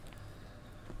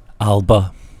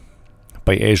Alba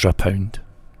by Ezra Pound.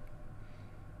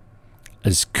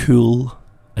 As cool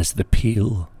as the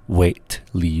pale, wet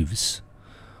leaves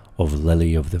of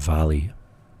Lily of the Valley,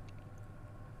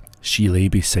 she lay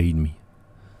beside me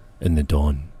in the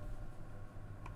dawn.